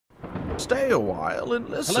Stay a while and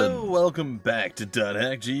listen. Hello, welcome back to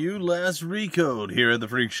 .hack.gu Last Recode here at the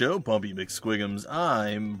Freak Show. Pumpy McSquigums.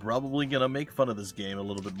 I'm probably gonna make fun of this game a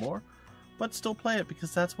little bit more, but still play it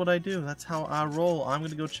because that's what I do. That's how I roll. I'm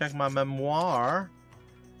gonna go check my memoir.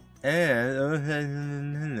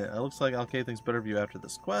 And it looks like Alkay thinks better of you after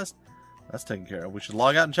this quest. That's taken care of. We should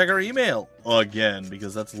log out and check our email again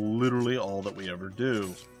because that's literally all that we ever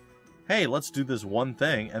do. Hey, let's do this one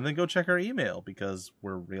thing and then go check our email because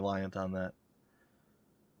we're reliant on that.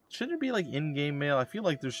 Shouldn't it be like in-game mail? I feel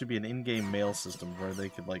like there should be an in-game mail system where they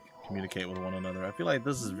could like communicate with one another. I feel like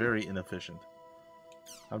this is very inefficient.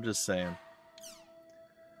 I'm just saying.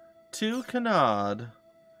 To Canard.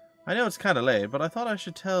 I know it's kind of late, but I thought I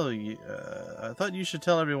should tell you. I thought you should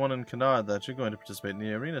tell everyone in Canard that you're going to participate in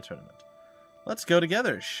the arena tournament. Let's go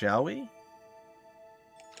together, shall we?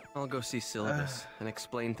 I'll go see Syllabus and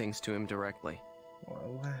explain things to him directly.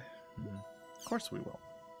 Well, of course we will.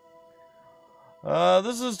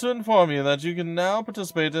 This is to inform you that you can now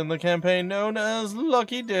participate in the campaign known as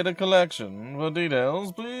Lucky Data Collection. For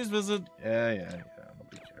details, please visit... Yeah,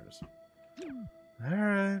 nobody cares.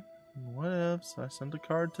 Alright, what else? I sent a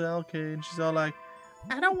card to Alkay and she's all like,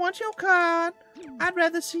 I don't want your card. I'd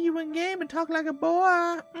rather see you in game and talk like a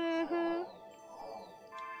boy.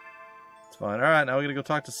 It's fine. Alright, now we're gonna go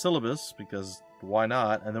talk to Syllabus because why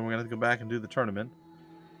not? And then we're gonna have to go back and do the tournament.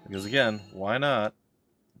 Because again, why not?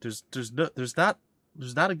 There's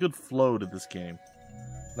not a good flow to this game.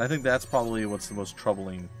 And I think that's probably what's the most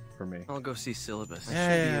troubling for me. I'll go see Syllabus. I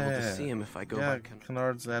should be able to see him if I go back.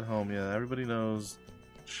 Canard's at home, yeah. Everybody knows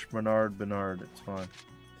Bernard. It's fine.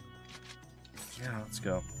 Yeah, let's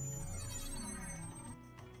go.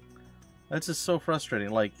 That's just so frustrating.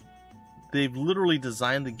 Like, they've literally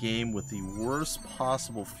designed the game with the worst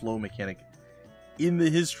possible flow mechanic in the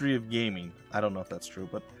history of gaming. I don't know if that's true,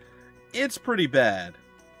 but it's pretty bad.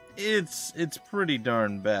 It's pretty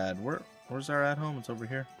darn bad. Where's our at home? It's over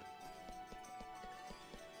here.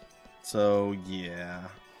 So yeah.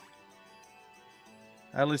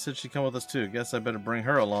 Adley said she'd come with us too. Guess I better bring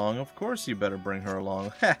her along. Of course you better bring her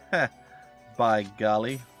along. By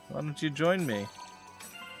golly. Why don't you join me?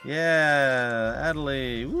 Yeah,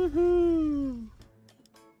 Adley. Woohoo!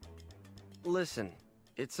 Listen,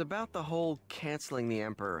 it's about the whole canceling the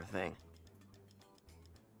Emperor thing.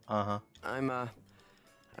 Uh-huh.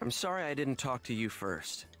 I'm sorry I didn't talk to you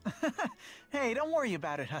first. Hey, don't worry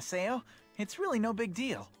about it, Haseo. It's really no big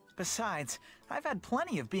deal. Besides, I've had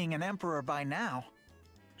plenty of being an emperor by now.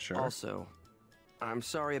 Sure. Also, I'm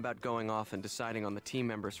sorry about going off and deciding on the team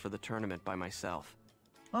members for the tournament by myself.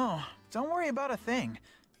 Oh, don't worry about a thing.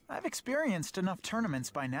 I've experienced enough tournaments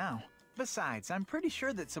by now. Besides, I'm pretty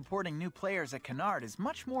sure that supporting new players at Canard is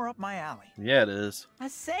much more up my alley. Yeah, it is.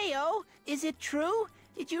 Haseo, is it true?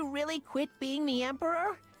 Did you really quit being the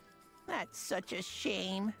Emperor? That's such a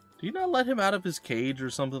shame. Do you not let him out of his cage or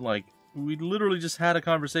something? Like, we literally just had a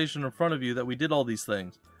conversation in front of you that we did all these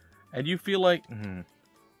things. And you feel like...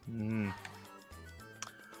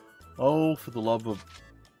 Oh, for the love of...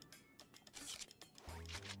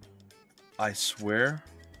 I swear.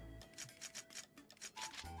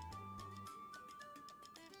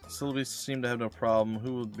 Syllabus seemed to have no problem.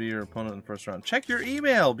 Who would be your opponent in the first round? Check your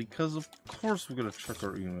email, because of course we're going to check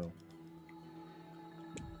our email.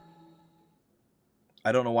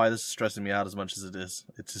 I don't know why this is stressing me out as much as it is.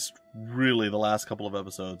 It's just really the last couple of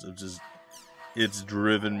episodes of just... It's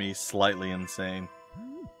driven me slightly insane.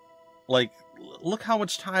 Like, look how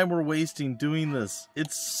much time we're wasting doing this.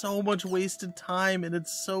 It's so much wasted time and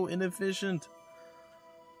it's so inefficient.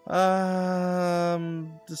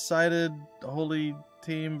 Decided Holy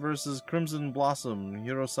Team versus Crimson Blossom,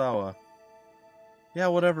 Hirosawa. Yeah,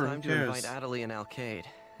 whatever, Time who cares? to invite Adley and Alkade,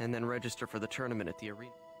 and then register for the tournament at the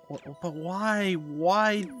arena. But why?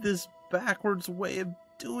 Why this backwards way of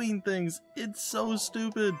doing things? It's so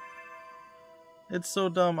stupid. It's so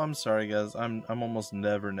dumb. I'm sorry, guys. I'm almost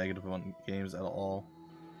never negative on games at all.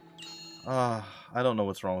 I don't know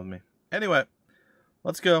what's wrong with me. Anyway,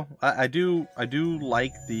 let's go. I do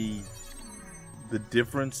like the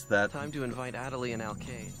difference that... Time to invite Adley and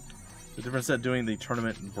Alkade. The difference that doing the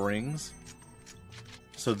tournament brings.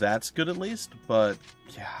 So that's good at least. But,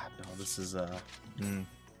 yeah, no, this is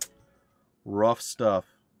rough stuff.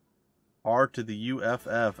 R to the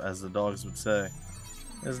UFF, as the dogs would say.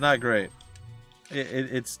 It's not great.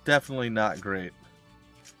 It's definitely not great.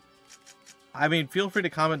 I mean, feel free to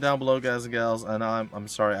comment down below, guys and gals, and I'm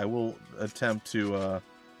sorry, I will attempt to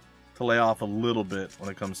lay off a little bit when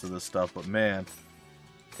it comes to this stuff, but man,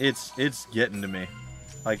 it's getting to me.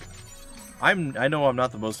 Like, I know I'm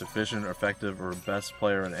not the most efficient or effective or best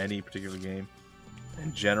player in any particular game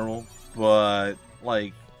in general, but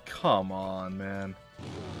like, come on, man.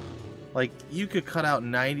 Like, you could cut out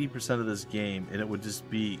 90% of this game and it would just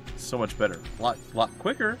be so much better. A lot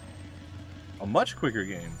quicker. A much quicker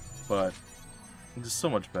game, but just so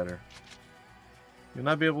much better. You'll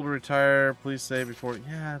not be able to retire. Please say before.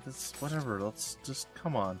 Yeah, that's whatever. Let's just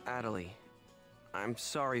come on. Adelie, I'm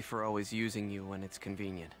sorry for always using you when it's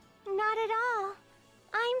convenient. Not at all.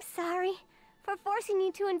 I'm sorry for forcing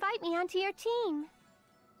you to invite me onto your team.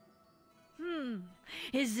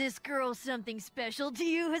 Is this girl something special to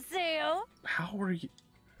you, Haseo? How are you?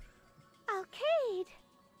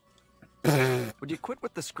 Arcade. Would you quit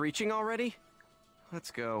with the screeching already? Let's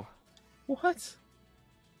go. What?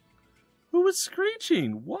 Who was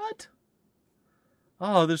screeching? What?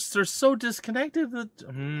 Oh, they're so disconnected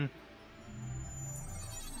that.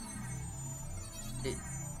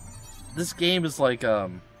 This game is like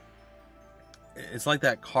it's like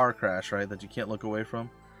that car crash, right? That you can't look away from.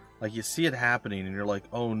 Like, you see it happening and you're like,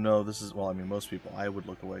 oh no, this is, well, I mean, most people, I would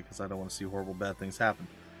look away because I don't want to see horrible bad things happen.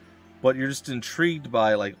 But you're just intrigued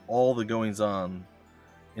by like all the goings on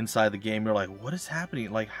inside the game. You're like, what is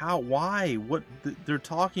happening? Like, how, why, what, they're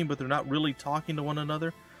talking but they're not really talking to one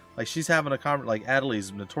another. Like, she's having a like,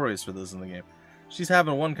 Adelie's notorious for this in the game. She's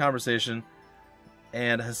having one conversation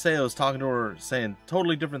and Haseo's talking to her saying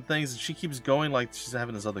totally different things, and she keeps going like she's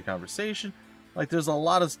having this other conversation. Like, there's a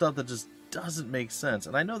lot of stuff that just doesn't make sense.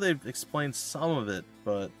 And I know they've explained some of it,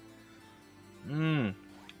 but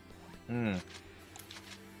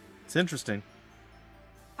it's interesting.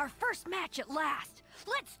 Our first match at last.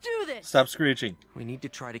 Let's do this. Stop screeching. We need to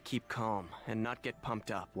try to keep calm and not get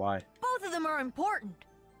pumped up. Why? Both of them are important.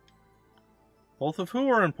 Both of who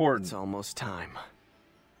are important? It's almost time.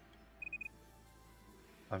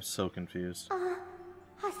 I'm so confused.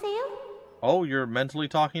 Haseo? Oh, you're mentally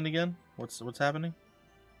talking again? What's happening?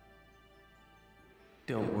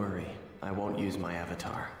 Don't worry, I won't use my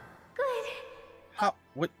avatar. Good. How?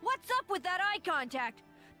 What? What's up with that eye contact?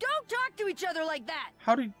 Don't talk to each other like that.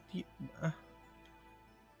 How did you?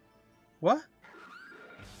 What?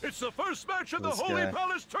 It's the first match of the This Holy guy.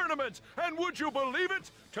 Palace Tournament, and would you believe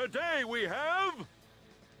it? Today we have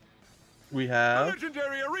We the have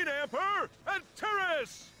legendary Arena Emperor and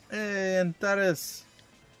Terrace. and that is.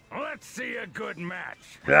 Let's see a good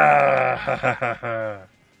match.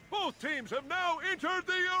 Both teams have now entered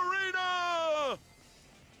the arena.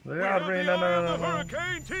 We have the Eye of the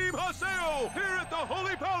Hurricane Team Haseo here at the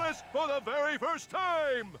Holy Palace for the very first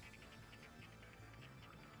time.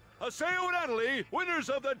 Haseo and Adelie, winners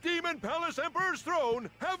of the Demon Palace Emperor's Throne,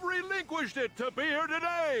 have relinquished it to be here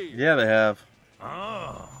today. Yeah, they have.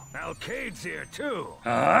 Oh, Alcade's here too.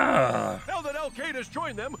 Ah. Now that Alcade has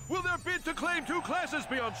joined them, will their bid to claim 2 classes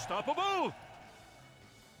be unstoppable?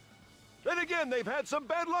 Then again, they've had some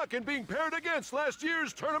bad luck in being paired against last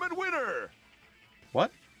year's tournament winner.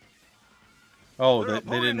 What? Oh, Their they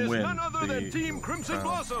opponent didn't is win. none other than Team Crimson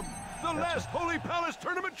Blossom, the last Holy Palace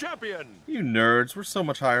Tournament champion. You nerds, we're so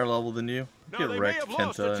much higher level than you. Now, Get they may wrecked, have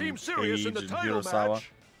lost to Kenta Team and Sirius in Paige the and title Kurosawa.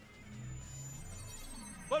 match.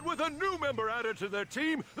 But with a new member added to their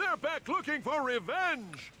team, they're back looking for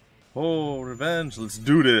revenge. Oh, revenge! Let's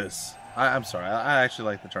do this. I'm sorry. I actually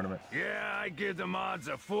like the tournament. Yeah, I give them odds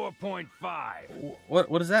of 4.5.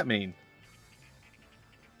 What does that mean?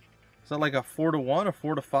 Is that like a 4-to-1, a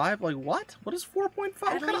 4-to-5? Like what? What is 4.5?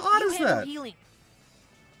 What kind of odd is that? Healing.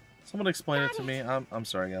 Someone explain it to me. I'm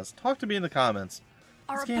sorry, guys. Talk to me in the comments.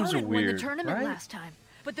 Our These games are opponent won weird, the tournament right? last time,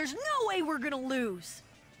 but there's no way we're gonna lose.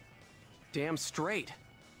 Damn straight.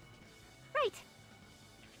 Right.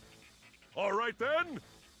 All right then.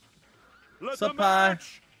 Let Sup, the Pi?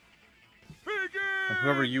 match begin. And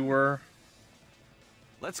whoever you were,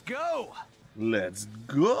 Let's go! let's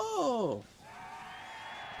go.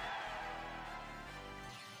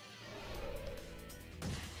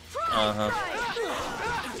 I'm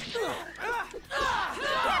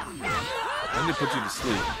gonna put you to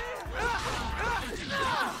sleep.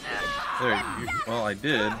 There, well, I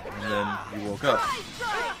did, and then you woke up.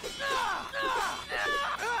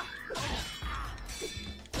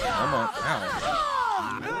 Come on,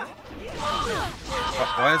 ow.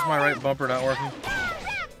 Why is my right bumper not working?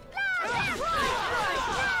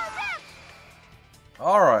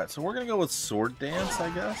 Alright, so we're gonna go with Sword Dance, I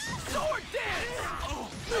guess. Sword dance.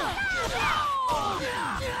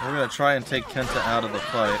 We're gonna try and take Kenta out of the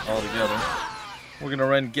fight altogether. We're gonna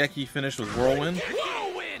run Geki finish with Whirlwind.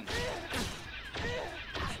 Whirlwind.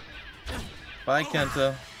 Bye,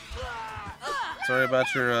 Kenta. Sorry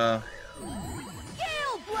about your,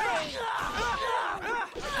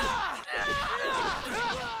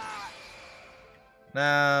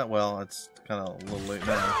 Nah, well, it's kind of a little late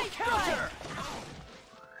now.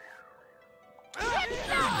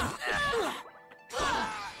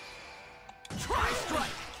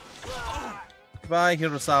 Goodbye,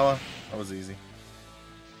 Hirasawa. That was easy.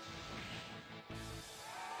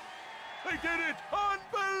 They did it!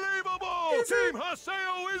 Unbelievable! Team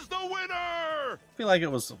Haseo is the winner! I feel like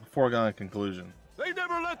it was a foregone conclusion. They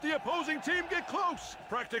never let the opposing team get close,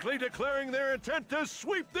 practically declaring their intent to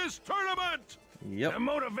sweep this tournament! Yep. The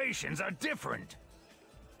motivations are different.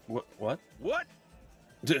 What? What?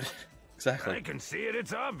 Exactly. I can see it,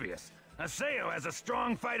 it's obvious. Haseo has a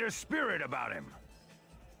strong fighter spirit about him.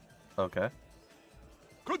 Okay.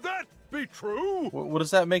 Could that be true? What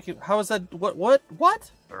does that make you? How is that?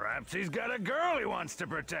 What? Perhaps he's got a girl he wants to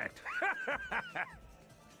protect.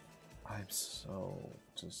 I'm so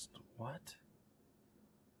just what?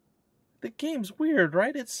 The game's weird,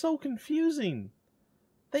 right? It's so confusing.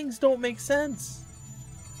 Things don't make sense.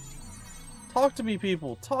 Talk to me,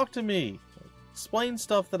 people. Talk to me. Explain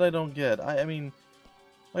stuff that I don't get. I mean,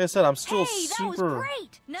 like I said, I'm still That was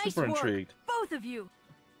great. Nice super work, intrigued. both of you.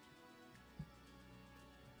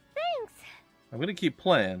 Thanks. I'm gonna keep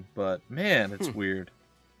playing, but man, it's weird.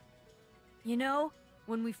 You know,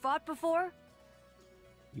 when we fought before,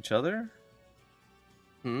 Each other?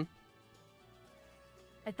 I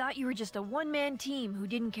thought you were just a one-man team who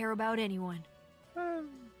didn't care about anyone. But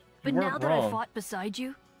You now weren't that I wrong. fought beside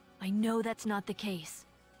you, I know that's not the case.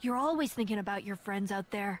 You're always thinking about your friends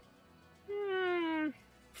out there.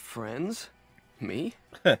 Friends? Me?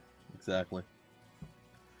 Exactly.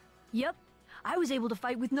 Yep, I was able to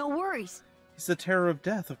fight with no worries. He's the terror of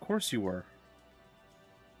death. Of course you were.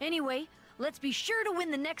 Anyway, let's be sure to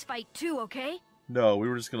win the next fight too, okay? No, we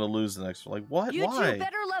were just gonna lose the next one. Like what? You Why? two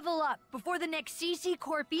better level up before the next CC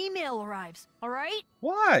Corp email arrives, alright?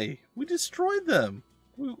 Why? We destroyed them.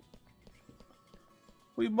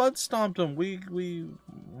 We mud stomped them. We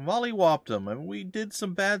mollywopped them. I mean, we did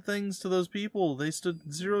some bad things to those people. They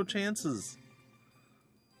stood zero chances.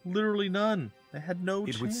 Literally none. They had no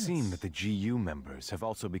chance. It would seem that the GU members have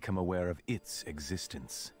also become aware of its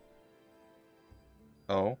existence.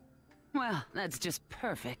 Oh? Well, that's just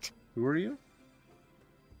perfect. Who are you?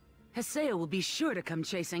 Haseo will be sure to come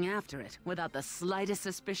chasing after it. Without the slightest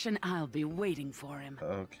suspicion, I'll be waiting for him.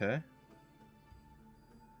 Okay.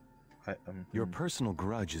 Your personal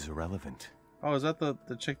grudge is irrelevant. Oh, is that the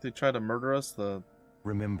chick that tried to murder us?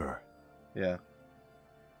 Remember. Yeah.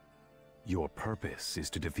 Your purpose is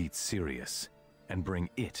to defeat Sirius and bring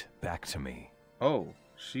it back to me. Oh,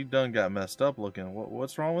 she done got messed up looking.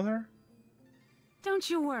 What's wrong with her? Don't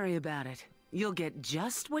you worry about it. You'll get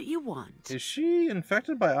just what you want. Is she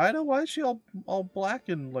infected by Ida? Why is she all black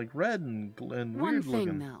and like red and weird One thing,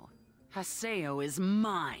 looking? though. Haseo is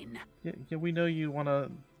mine. Yeah, we know you want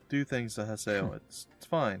to do things to Haseo. It's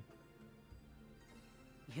fine.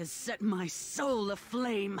 He has set my soul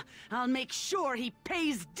aflame. I'll make sure he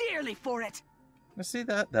pays dearly for it. I see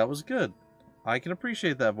that. That was good. I can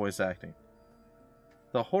appreciate that voice acting.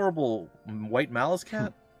 The horrible white malice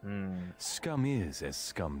cat? Scum is as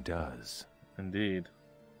scum does. Indeed.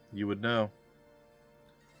 You would know.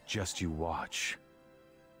 Just you watch.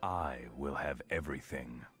 I will have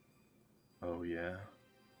everything. Oh, yeah.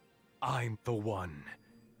 I'm the one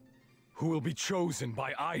who will be chosen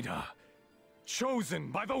by Ida.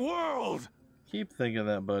 Chosen by the world! Keep thinking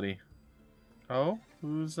that, buddy. Oh?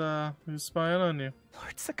 Who's spying on you?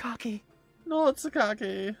 Lord Sakaki. Lord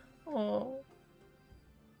Sakaki. Oh.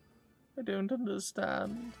 I don't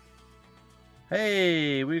understand.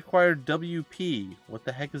 Hey, we acquired WP. What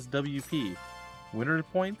the heck is WP? Winner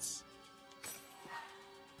points?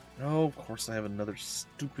 Oh, of course I have another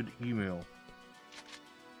stupid email.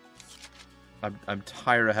 I'm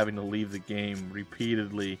tired of having to leave the game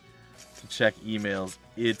repeatedly to check emails.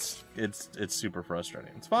 It's super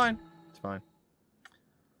frustrating. It's fine. It's fine.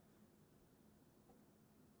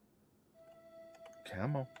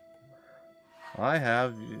 Come on. I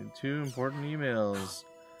have 2 important emails.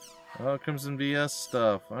 Oh, Crimson VS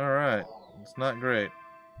stuff. Alright. It's not great.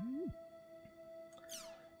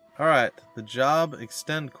 Alright. The job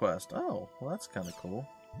extend quest. Oh, well that's kind of cool.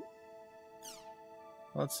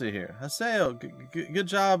 Let's see here. Haseo, good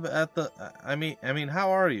job at the... I mean,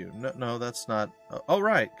 how are you? No, that's not... Oh,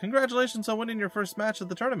 right. Congratulations on winning your first match at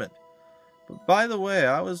the tournament. But by the way,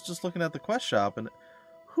 I was just looking at the quest shop and...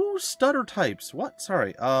 Who stutter types? What?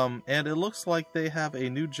 Sorry. And it looks like they have a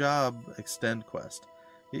new job extend quest.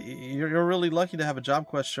 You're really lucky to have a job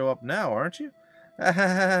quest show up now, aren't you?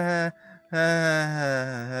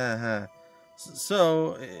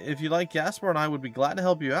 So, if you like, Jasper and I would be glad to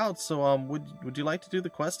help you out. So, would you like to do the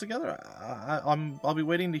quest together? I'll be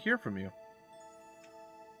waiting to hear from you.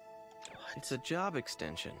 It's a job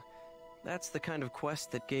extension. That's the kind of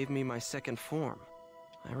quest that gave me my second form.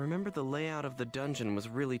 I remember the layout of the dungeon was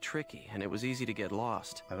really tricky, and it was easy to get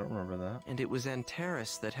lost. I don't remember that. And it was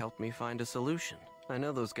Antares that helped me find a solution. I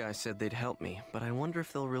know those guys said they'd help me, but I wonder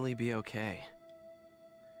if they'll really be okay.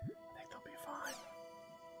 I think they'll be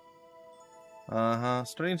fine.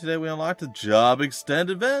 Starting today, we unlocked the Job Extend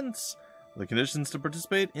events. The conditions to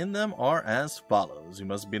participate in them are as follows. You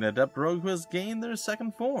must be an adept rogue who has gained their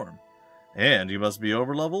second form. And you must be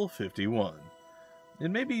over level 51. It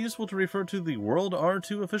may be useful to refer to the World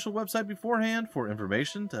R2 official website beforehand for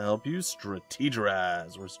information to help you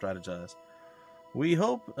strategize. We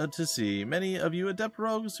hope to see many of you adept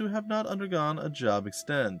rogues who have not undergone a Job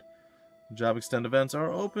Extend. Job Extend events are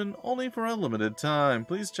open only for a limited time.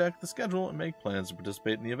 Please check the schedule and make plans to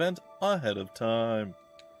participate in the event ahead of time.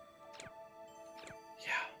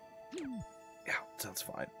 Yeah, sounds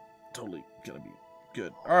fine. Totally gonna be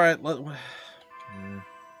good. Alright,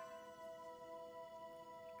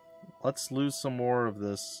 let's lose some more of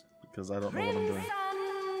this, because I don't know what I'm doing.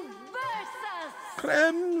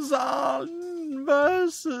 Crimson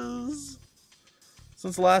Versus!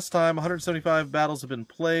 Since last time, 175 battles have been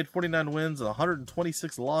played, 49 wins, and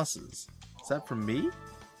 126 losses. Is that from me?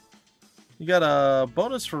 You got a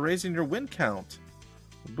bonus for raising your win count.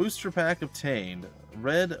 Booster pack obtained.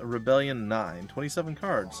 Red Rebellion 9, 27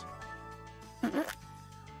 cards.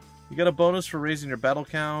 You got a bonus for raising your battle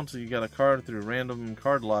count. You got a card through random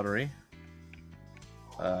card lottery.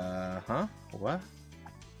 What?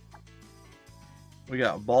 We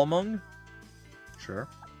got Balmung. Sure.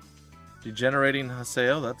 Degenerating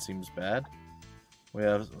Haseo. That seems bad. We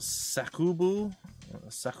have Sakubo.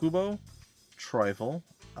 Trifle.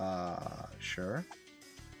 Sure.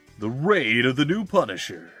 The Raid of the New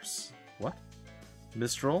Punishers. What?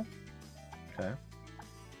 Mistral. Okay.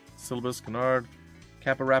 Syllabus, Canard.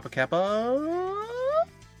 Kappa Rappa Kappa.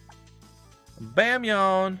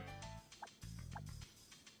 Bamyon.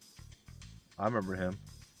 I remember him.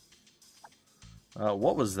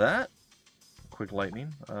 What was that? Quick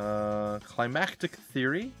Lightning. Climactic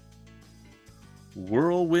Theory.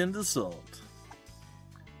 Whirlwind Assault.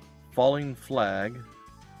 Falling Flag.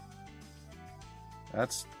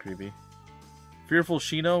 That's creepy. Fearful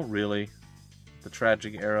Shino? Really? The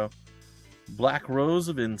Tragic Arrow. Black Rose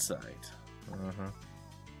of Insight.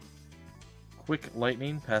 Quick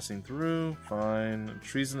Lightning, Passing Through. Fine.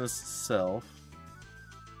 Treasonous Self.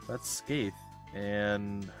 That's Skaith.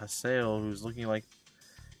 And Haseo, who's looking like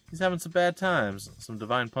he's having some bad times. Some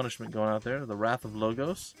divine punishment going out there. The Wrath of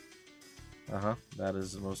Logos. That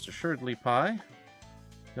is most assuredly Pi.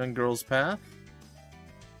 Young Girl's Path.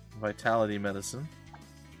 Vitality Medicine.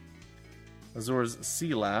 Azur's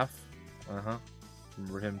Sea Laugh.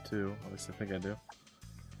 Remember him too. At least I think I do.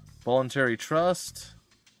 Voluntary Trust.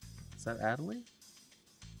 Is that Adley?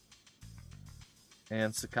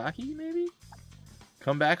 And Sakaki, maybe?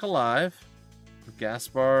 Come Back Alive.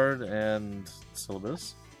 Gaspard and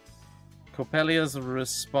Syllabus. Coppelia's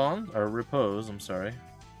Repose, I'm sorry.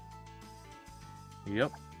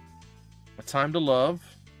 Yep. A Time to Love.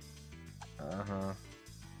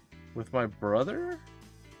 With My Brother?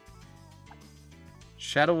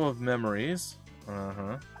 Shadow of Memories.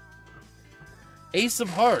 Ace of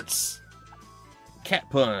Hearts. Cat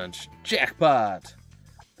Punch. Jackpot.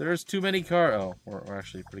 There's too many cards. Oh, we're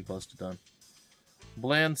actually pretty close to done.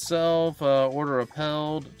 Bland Self. Order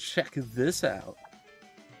Upheld. Check this out.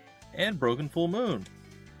 And Broken Full Moon.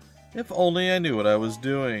 If only I knew what I was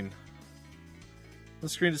doing. The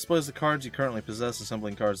screen displays the cards you currently possess.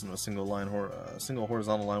 Assembling cards into a single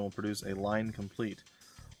horizontal line will produce a line complete.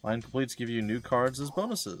 Line completes give you new cards as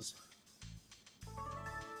bonuses.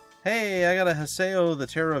 Hey, I got a Haseo the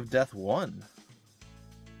Terror of Death 1.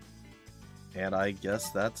 And I guess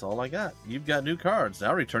that's all I got. You've got new cards.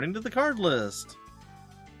 Now returning to the card list.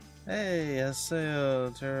 Hey,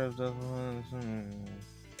 Haseo Terror of Death 1.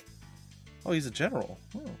 Oh, he's a general.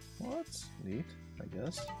 Oh, well, that's neat, I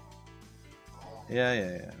guess.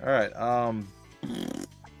 Yeah. Alright,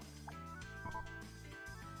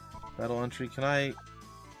 battle entry, can I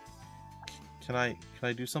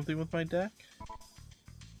do something with my deck?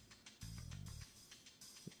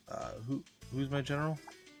 Who's my general?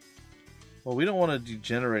 Well, we don't want a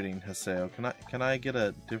degenerating Haseo. Can I get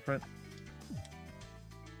a different?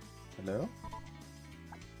 Hello?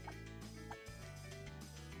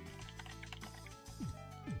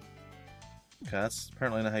 Okay, that's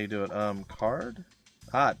apparently not how you do it. Card?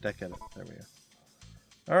 Deck edit. There we go.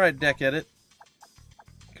 Alright, deck edit.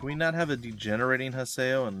 Can we not have a degenerating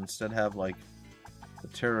Haseo and instead have, like, the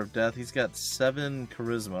Terror of Death? He's got 7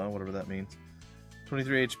 Charisma, whatever that means.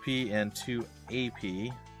 23 HP and 2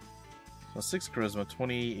 AP. So 6 Charisma,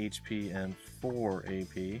 20 HP and 4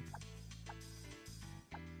 AP.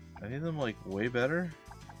 Any of them, like, way better?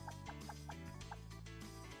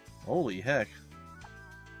 Holy heck.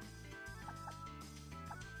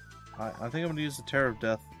 I think I'm gonna use the Terror of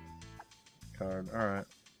Death card. Alright.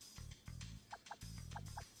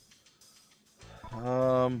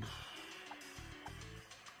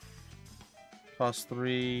 Cost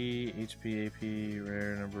 3 HP, AP,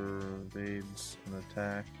 rare number of evades, and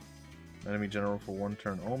attack. Enemy general for 1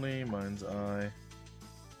 turn only. Mind's Eye.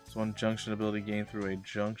 It's 1 junction ability gained through a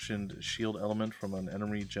junctioned shield element from an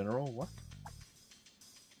enemy general. What?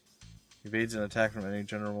 Evades an attack from any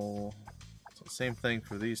general. So same thing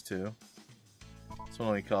for these two. This one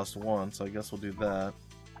only costs 1, so I guess we'll do that.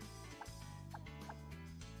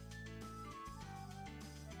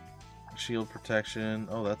 Shield protection.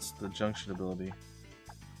 Oh, that's the junction ability.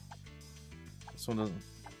 This one doesn't.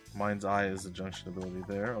 Mind's Eye is the junction ability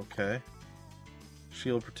there. Okay.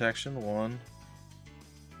 Shield protection 1.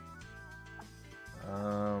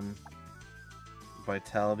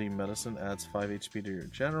 Vitality medicine adds 5 HP to your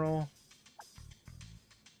general.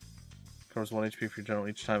 Covers 1 HP for your general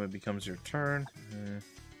each time it becomes your turn.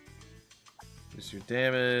 Reduce your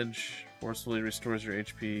damage. Forcefully restores your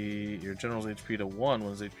HP, your general's HP to 1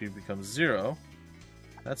 when his HP becomes 0.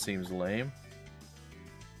 That seems lame.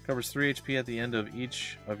 Covers 3 HP at the end of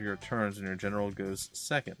each of your turns when your general goes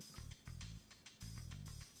second.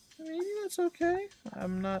 Maybe that's okay.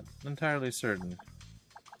 I'm not entirely certain.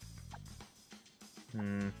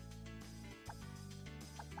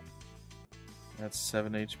 That's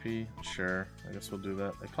 7 HP. Sure, I guess we'll do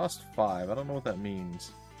that. It costs 5. I don't know what that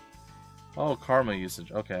means. Oh, karma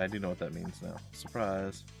usage. Okay, I do know what that means now.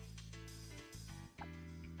 Surprise.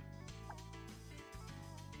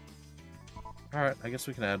 Alright, I guess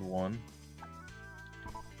we can add 1.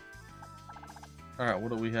 Alright, what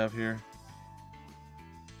do we have here?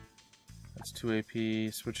 That's 2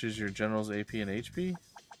 AP. Switches your general's AP and HP.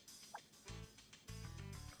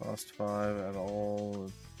 Cost 5 at all.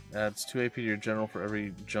 Adds 2 AP to your general for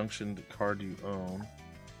every junctioned card you own.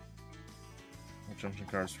 Junction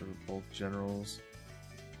cards for both generals.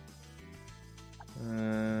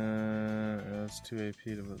 Adds 2 AP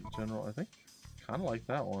to the general. I think kind of like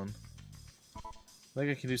that one. I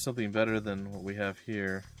think I can do something better than what we have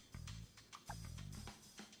here.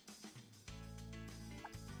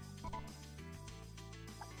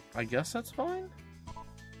 I guess that's fine.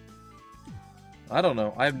 I don't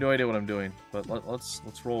know. I have no idea what I'm doing, but let's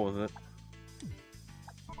roll with it.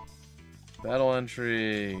 Battle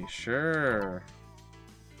entry, sure.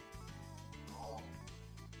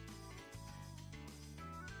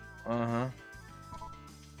 Uh-huh.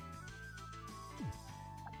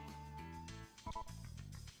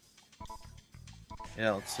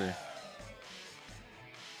 Yeah, let's see.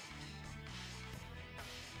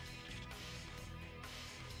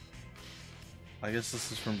 I guess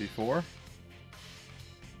this is from before.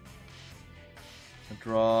 A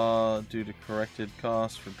draw due to corrected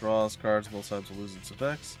cost for draws cards, both sides will lose its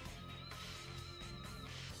effects.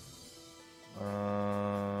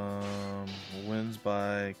 Wins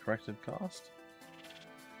by corrected cost.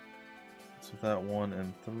 So that 1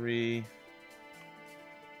 and 3.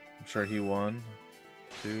 I'm sure he won.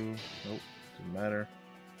 2. Nope, didn't matter.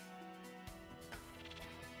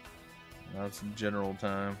 Now it's general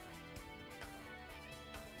time.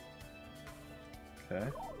 Okay.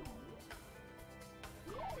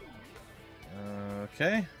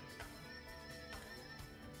 Okay.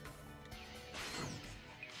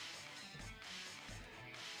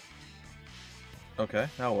 Okay,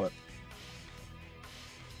 now what?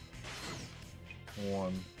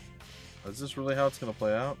 1. Is this really how it's gonna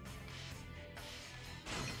play out?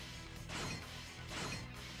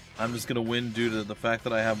 I'm just gonna win due to the fact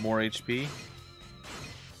that I have more HP?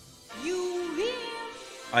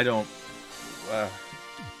 I don't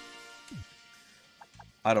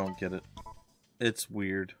get it. It's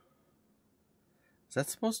weird. Is that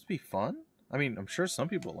supposed to be fun? I mean, I'm sure some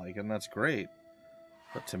people like it, and that's great.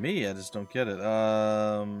 But to me, I just don't get it.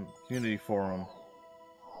 Community forum.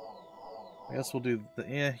 I guess we'll do the...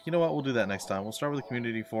 Yeah, you know what? We'll do that next time. We'll start with the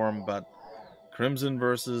community forum about Crimson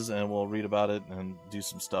versus, and we'll read about it and do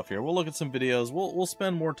some stuff here. We'll look at some videos. We'll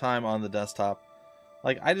spend more time on the desktop.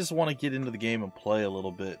 Like, I just want to get into the game and play a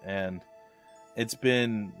little bit, and it's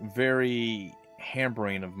been very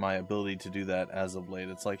hampering of my ability to do that as of late.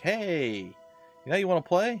 It's like, hey, you want to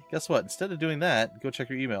play? Guess what? Instead of doing that, go check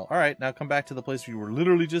your email. Alright, now come back to the place where you were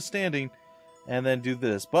literally just standing, and then do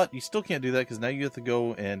this. But you still can't do that, because now you have to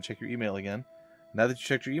go and check your email again. Now that you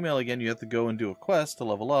checked your email again, you have to go and do a quest to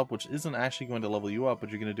level up, which isn't actually going to level you up, but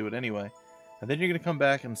you're going to do it anyway. And then you're going to come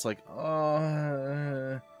back, and it's like,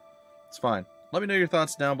 it's fine. Let me know your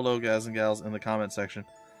thoughts down below, guys and gals, in the comment section.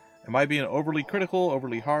 Am I being overly critical,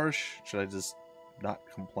 overly harsh? Should I just not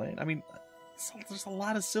complain? I mean, there's a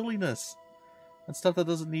lot of silliness and stuff that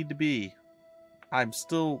doesn't need to be. I'm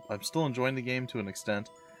still enjoying the game to an extent.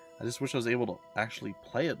 I just wish I was able to actually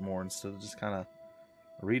play it more instead of just kind of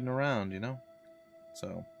reading around, you know?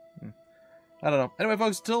 So, I don't know. Anyway,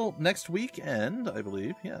 folks, till next weekend, I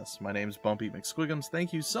believe. Yes, my name's Bumpy McSquiggums.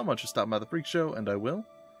 Thank you so much for stopping by the Freak Show, and I will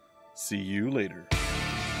see you later.